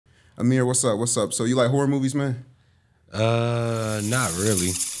Amir, what's up? What's up? So you like horror movies, man? Not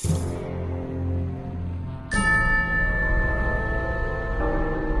really.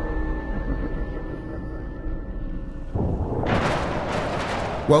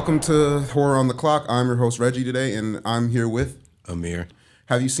 Welcome to Horror on the Clock. I'm your host Reggie today, and I'm here with Amir.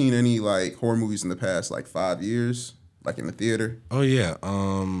 Have you seen any like horror movies in the past like 5 years, like in the theater? Oh yeah.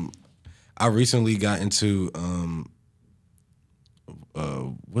 I recently got into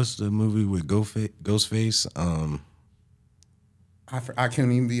what's the movie with Ghostface? I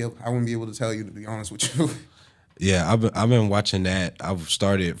can't even be. I wouldn't be able to tell you, to be honest with you. Yeah, I've been watching that. I've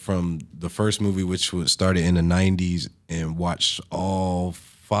started from the first movie, which was started in the '90s, and watched all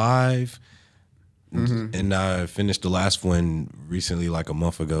 5. And now I finished the last one recently, like a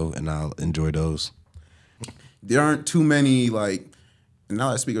month ago, and I enjoy those. There aren't too many like. Now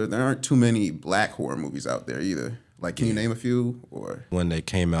that I speak of it, there aren't too many black horror movies out there either. Like, can you name a few? Or one that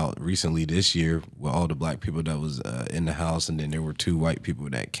came out recently this year with all the black people that was in the house, and then there were 2 white people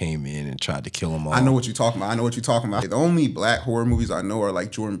that came in and tried to kill them all. I know what you're talking about. The only black horror movies I know are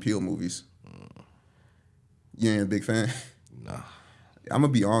like Jordan Peele movies. You ain't a big fan? Nah. I'm gonna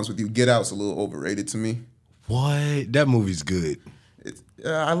be honest with you. Get Out's a little overrated to me. What? That movie's good.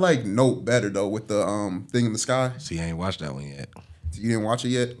 I like Nope better though, with the thing in the sky. See, I ain't watched that one yet. You didn't watch it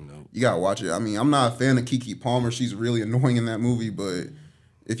yet? No. You gotta watch it. I mean, I'm not a fan of Keke Palmer. She's really annoying in that movie, but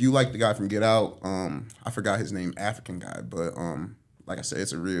if you like the guy from Get Out, I forgot his name, African guy, but like I said,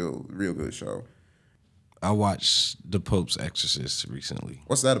 it's a real good show. I watched The Pope's Exorcist recently.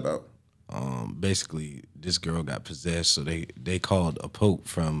 What's that about? Basically, this girl got possessed, so they called a pope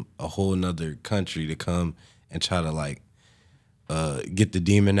from a whole nother country to come and try to like get the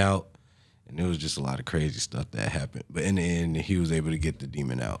demon out. And it was just a lot of crazy stuff that happened. But in the end, he was able to get the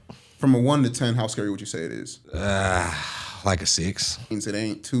demon out. From a 1 to 10, how scary would you say it is? Like a 6. Means it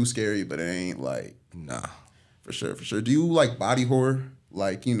ain't too scary, but it ain't like... Nah. For sure. Do you like body horror?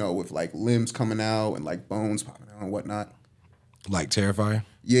 Like, you know, with like limbs coming out and like bones popping out and whatnot? Like Terrifier?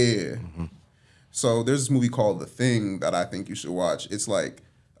 Yeah. So there's this movie called The Thing that I think you should watch. It's like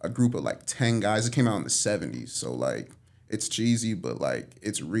a group of like 10 guys. It came out in the 70s. So like, it's cheesy, but like,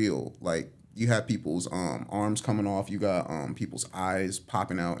 it's real. Like, you have people's arms coming off. You got people's eyes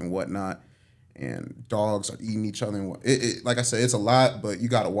popping out and whatnot. And dogs are eating each other. And like I said, it's a lot, but you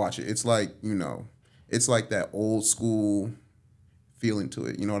got to watch it. It's like, you know, it's like that old school feeling to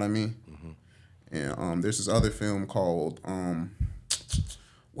it. You know what I mean? And there's this other film called,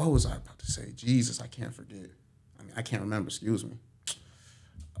 what was I about to say? Jesus, I can't forget. I mean, I can't remember. Excuse me.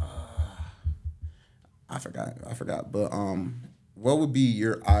 I forgot. But what would be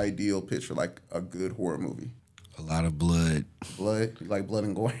your ideal pitch for like a good horror movie? A lot of blood. Blood? You like blood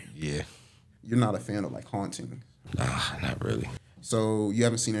and gore? Yeah. You're not a fan of like haunting? Nah, not really. So you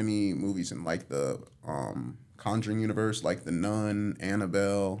haven't seen any movies in like the Conjuring universe, like The Nun,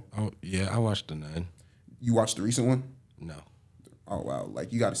 Annabelle? Oh, yeah, I watched The Nun. You watched the recent one? No. Oh, wow.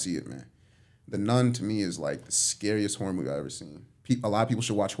 Like, you got to see it, man. The Nun, to me, is like the scariest horror movie I've ever seen. A lot of people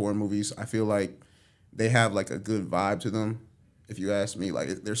should watch horror movies. I feel like they have like a good vibe to them. If you ask me, like,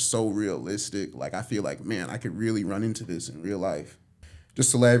 they're so realistic. Like, I feel like, man, I could really run into this in real life.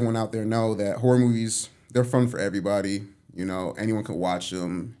 Just to let everyone out there know that horror movies, they're fun for everybody. You know, anyone can watch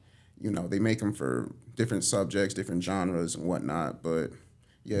them. You know, they make them for different subjects, different genres and whatnot. But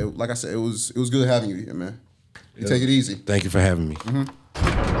yeah, like I said, it was good having you here, man. You take it easy. Thank you for having me.